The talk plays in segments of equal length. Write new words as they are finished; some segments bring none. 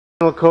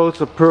Coats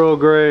of pearl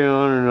gray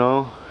on her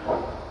now.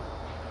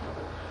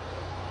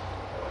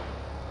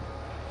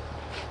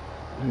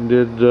 I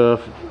did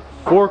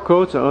 4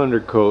 coats of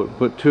undercoat,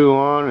 put 2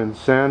 on and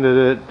sanded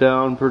it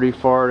down pretty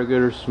far to get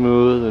her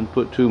smooth, and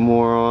put 2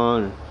 more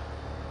on and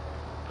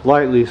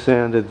lightly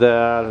sanded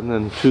that, and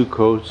then 2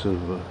 coats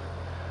of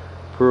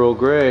pearl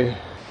gray.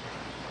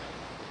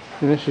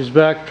 And she's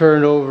back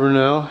turned over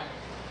now.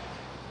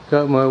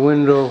 Got my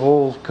window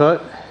holes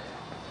cut,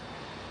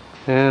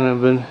 and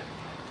I've been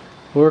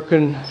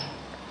working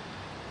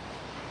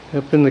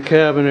up in the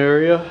cabin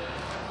area.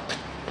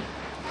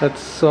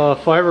 That's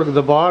fiber.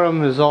 The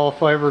bottom is all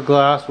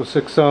fiberglass with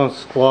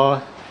 6-ounce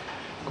cloth,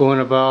 going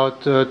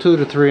about 2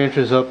 to 3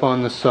 inches up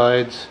on the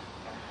sides.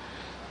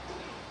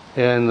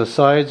 And the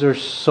sides are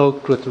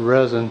soaked with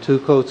resin, 2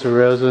 coats of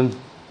resin.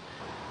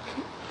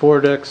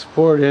 4-deck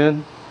support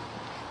in.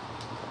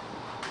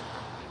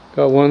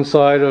 Got one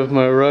side of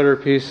my rudder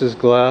piece is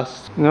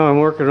glass. Now I'm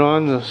working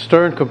on the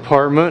stern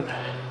compartment.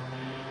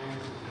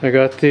 I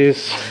got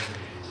these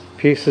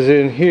pieces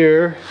in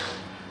here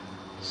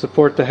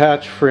support the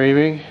hatch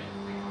framing,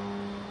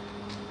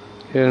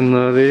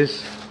 and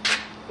these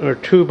are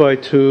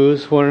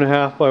 2x2s,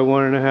 1.5 by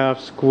 1.5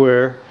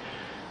 square.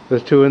 The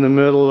 2 in the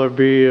will will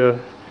be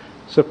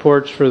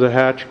supports for the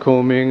hatch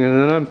combing,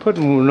 and then I'm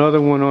putting another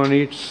one on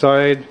each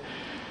side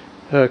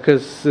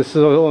because this is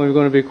only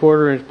going to be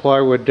 1/4-inch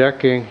plywood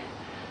decking,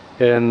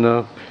 and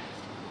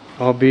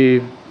I'll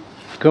be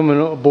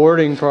coming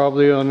boarding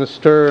probably on the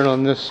stern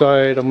on this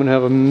side. I'm going to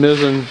have a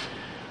mizzen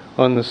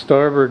on the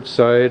starboard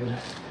side,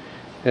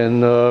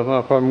 and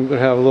I'm going to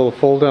have a little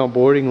fold-down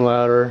boarding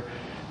ladder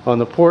on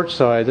the port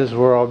side. This is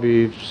where I'll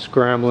be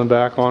scrambling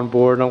back on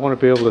board, and I want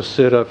to be able to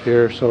sit up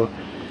here, so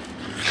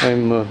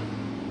I'm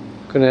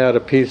going to add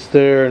a piece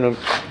there. And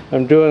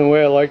I'm doing the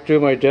way I like to do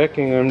my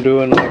decking. I'm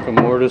doing like a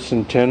mortise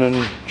and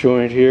tenon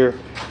joint here.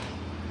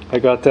 I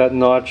got that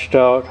notched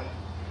out,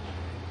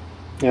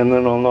 and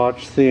then I'll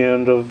notch the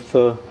end of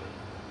the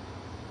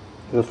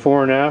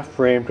fore and aft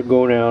frame to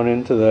go down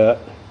into that,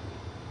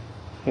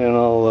 and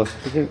I'll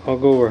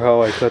go over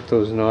how I cut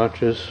those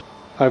notches.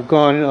 I've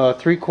gone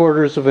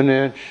 3/4 of an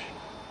inch,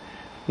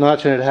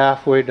 notching it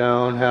halfway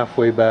down,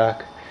 halfway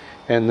back,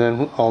 and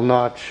then I'll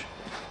notch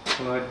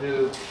when I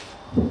do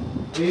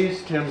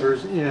these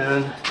timbers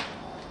in.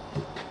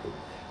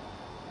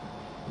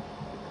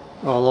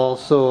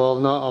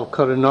 I'll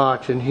cut a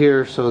notch in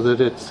here so that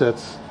it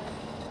sets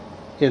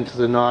into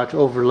the notch,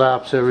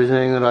 overlaps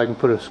everything, and I can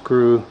put a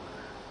screw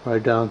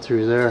right down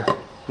through there.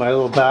 My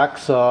little back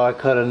saw, I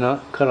cut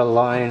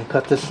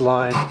this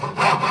line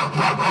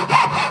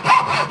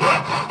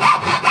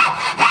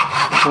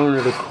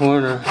corner to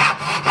corner.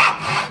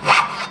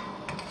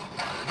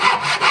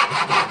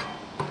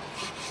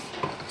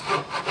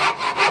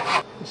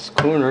 This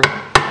corner.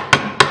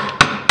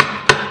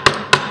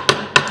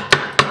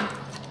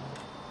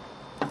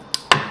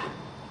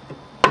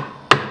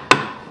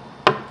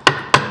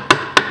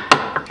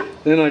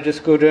 Then I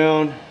just go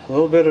down a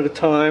little bit at a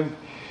time.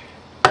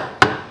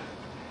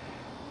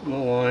 A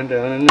line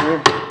down in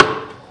there.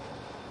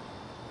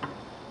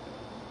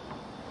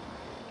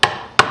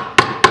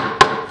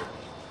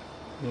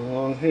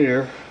 Along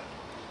here.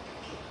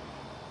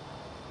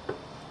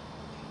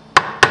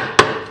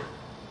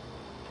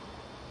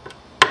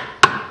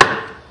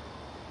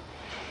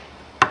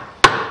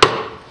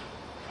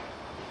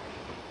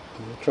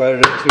 Don't try to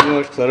do too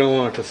much because I don't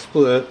want it to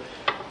split.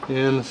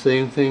 And the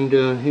same thing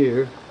down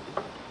here.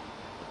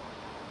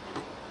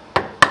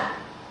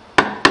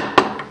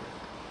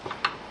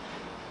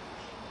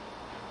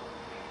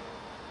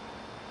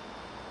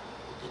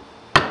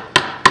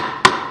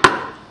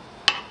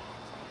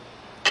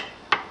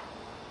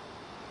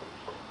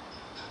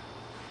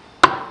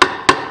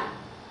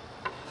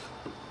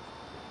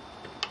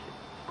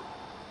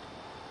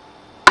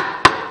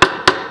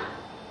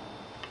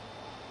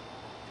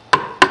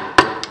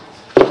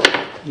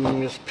 Let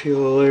me just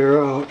peel the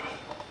layer out.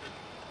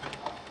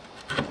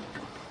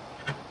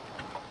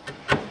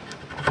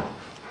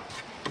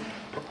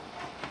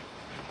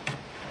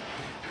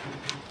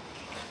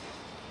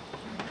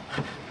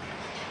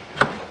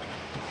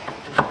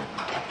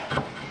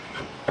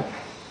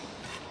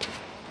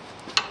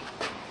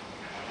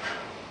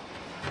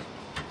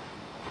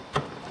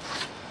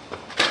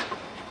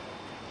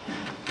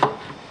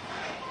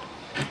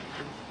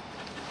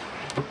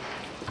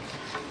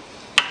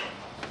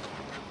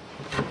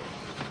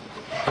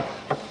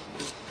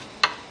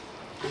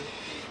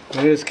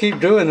 I just keep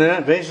doing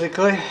that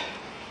basically.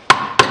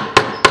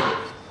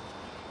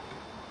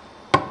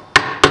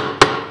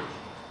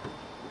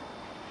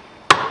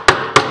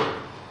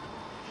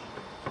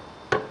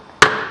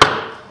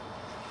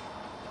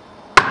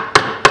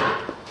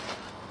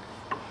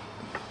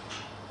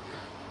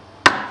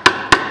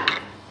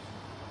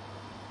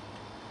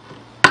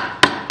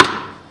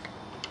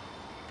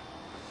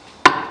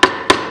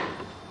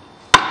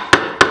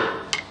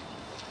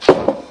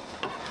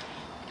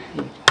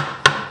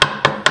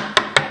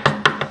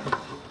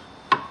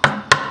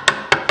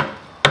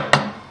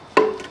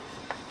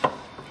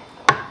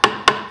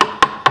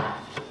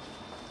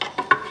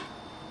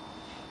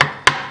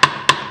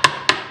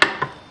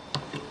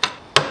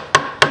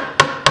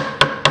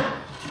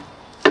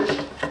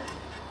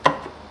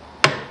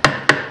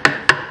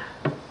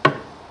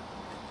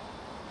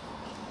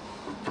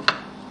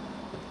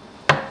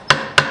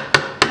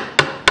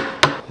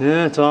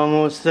 Yeah, it's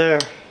almost there.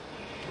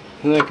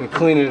 And I can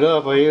clean it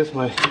up. I use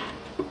my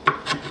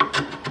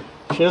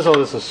chisel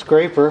as a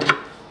scraper.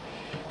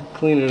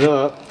 Clean it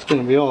up. It's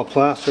going to be all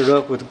plastered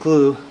up with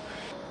glue.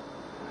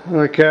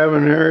 The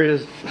cabin area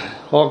is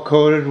all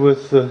coated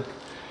with the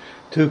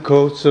 2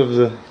 coats of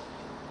the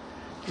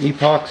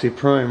epoxy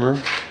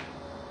primer.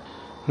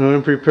 And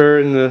I'm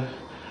preparing the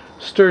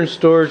stern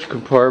storage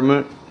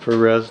compartment for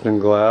resin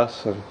and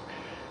glass. I've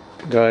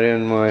got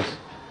in my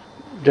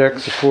deck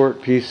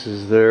support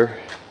pieces there.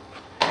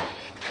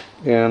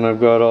 And I've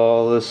got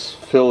all this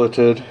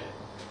filleted.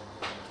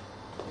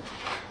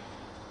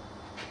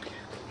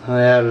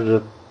 I added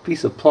a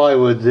piece of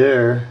plywood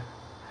there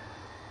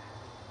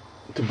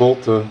to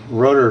bolt the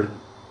rudder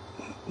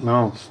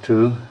mounts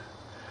to,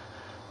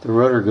 the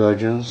rudder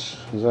gudgeons.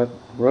 That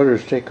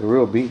rudders take a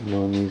real beating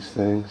on these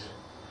things.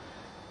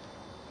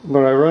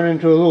 But I run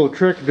into a little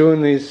trick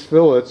doing these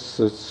fillets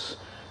that's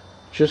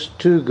just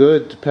too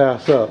good to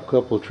pass up.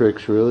 Couple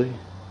tricks really.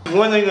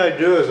 One thing I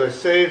do is I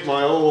save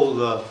my old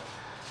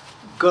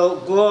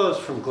gloves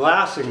from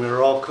glassing that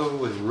are all covered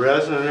with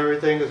resin and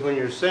everything, because when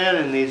you're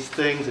sanding these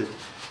things it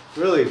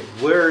really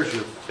wears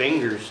your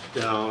fingers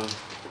down.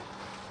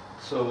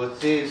 So with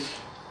these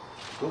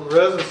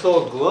resin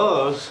soled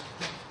gloves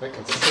I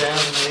can sand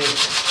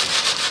these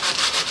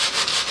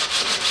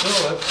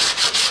fillets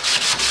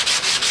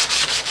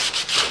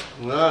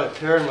without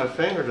tearing my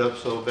fingers up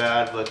so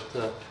bad. But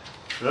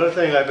another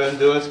thing I've been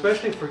doing,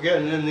 especially for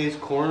getting in these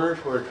corners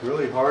where it's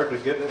really hard to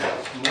get it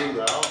smooth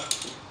out,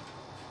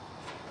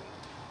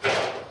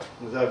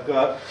 is I've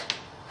got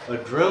a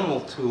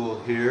Dremel tool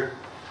here.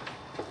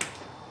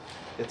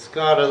 It's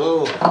got a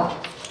little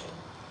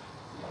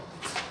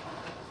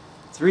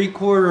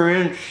 3/4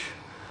 inch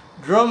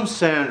drum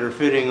sander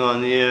fitting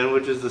on the end,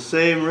 which is the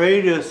same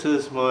radius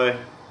as my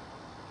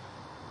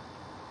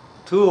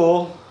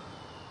tool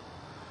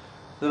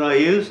that I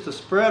use to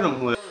spread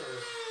them with.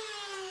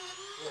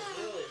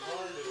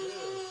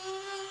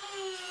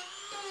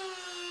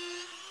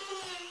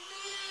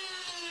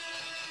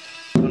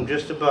 I'm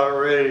just about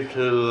ready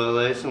to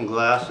lay some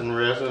glass and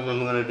resin. I'm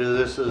going to do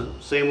this the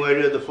same way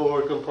I did the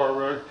forward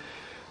compartment.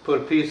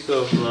 Put a piece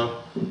of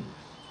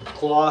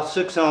cloth,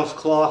 6-ounce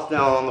cloth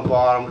down on the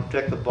bottom to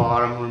protect the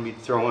bottom. I'm going to be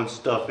throwing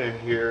stuff in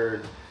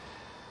here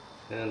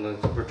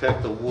and to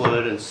protect the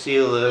wood and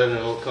seal it, and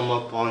it'll come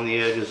up on the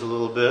edges a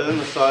little bit. And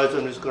the sides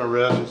I'm just going to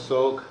resin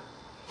soak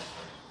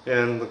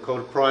and the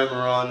coat of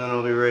primer on, then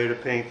I'll be ready to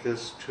paint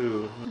this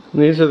too.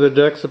 These are the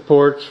deck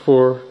supports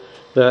for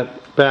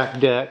that back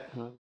deck.